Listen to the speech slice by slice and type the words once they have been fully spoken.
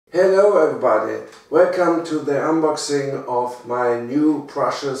Hello everybody, welcome to the unboxing of my new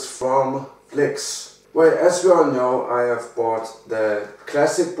brushes from Flix. Well, as you all know, I have bought the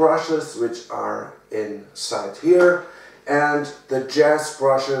classic brushes which are inside here and the jazz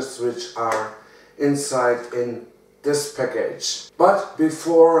brushes which are inside in this package. But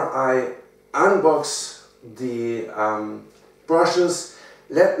before I unbox the brushes,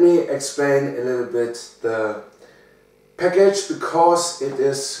 let me explain a little bit the package because it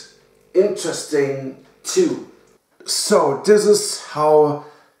is interesting too. So this is how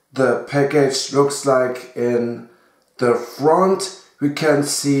the package looks like in the front. We can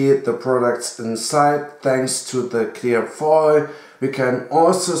see the products inside thanks to the clear foil. We can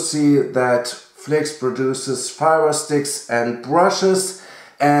also see that Flix produces fiber sticks and brushes,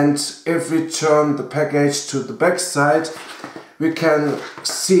 and if we turn the package to the back side, we can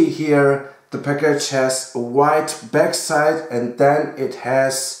see here the package has a white backside, and then it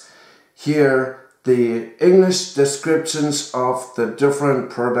has here the English descriptions of the different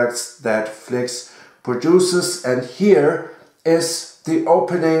products that Flix produces, and here is the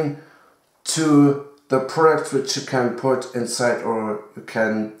opening to the product which you can put inside, or you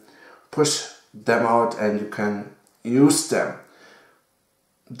can push them out and you can use them.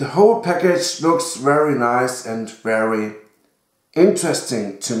 The whole package looks very nice and very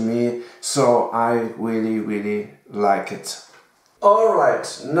interesting to me, so I really like it.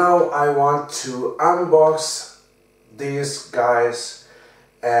 Alright, now I want to unbox these guys,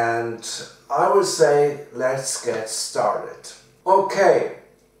 and I will say let's get started. Okay,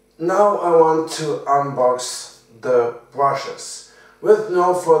 now I want to unbox the brushes. With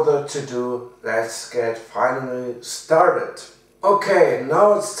no further ado, let's get finally started. Okay,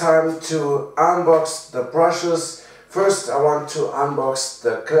 now it's time to unbox the brushes. First I want to unbox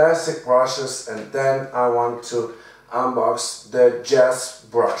the classic brushes, and then I want to unbox the jazz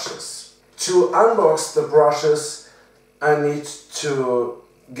brushes. To unbox the brushes, I need to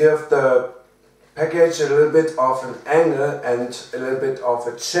give the package a little bit of an angle and a little bit of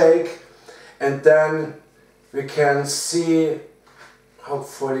a shake, and then we can see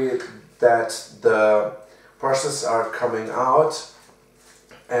hopefully that the brushes are coming out,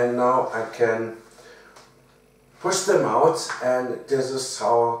 and now I can push them out, and this is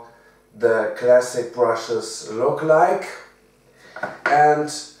how the classic brushes look like. And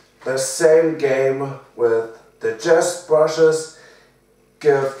the same game with the jazz brushes.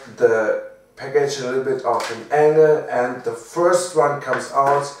 Give the package a little bit of an angle, and the first one comes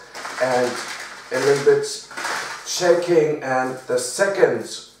out and a little bit shaking, and the second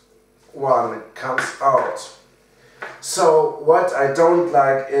one comes out. So what I don't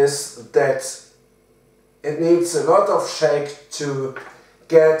like is that it needs a lot of shake to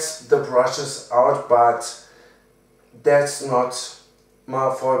get the brushes out, but that's not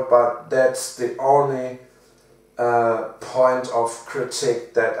my fault, but that's the only point of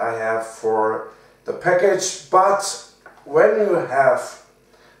critique that I have for the package. But when you have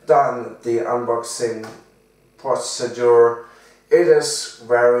done the unboxing procedure, it is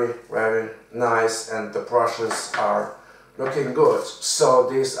very nice, and the brushes are looking good. So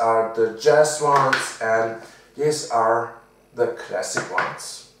these are the jazz ones and these are the classic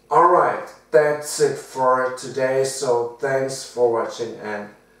ones. Alright, that's it for today, so thanks for watching and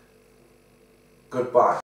goodbye.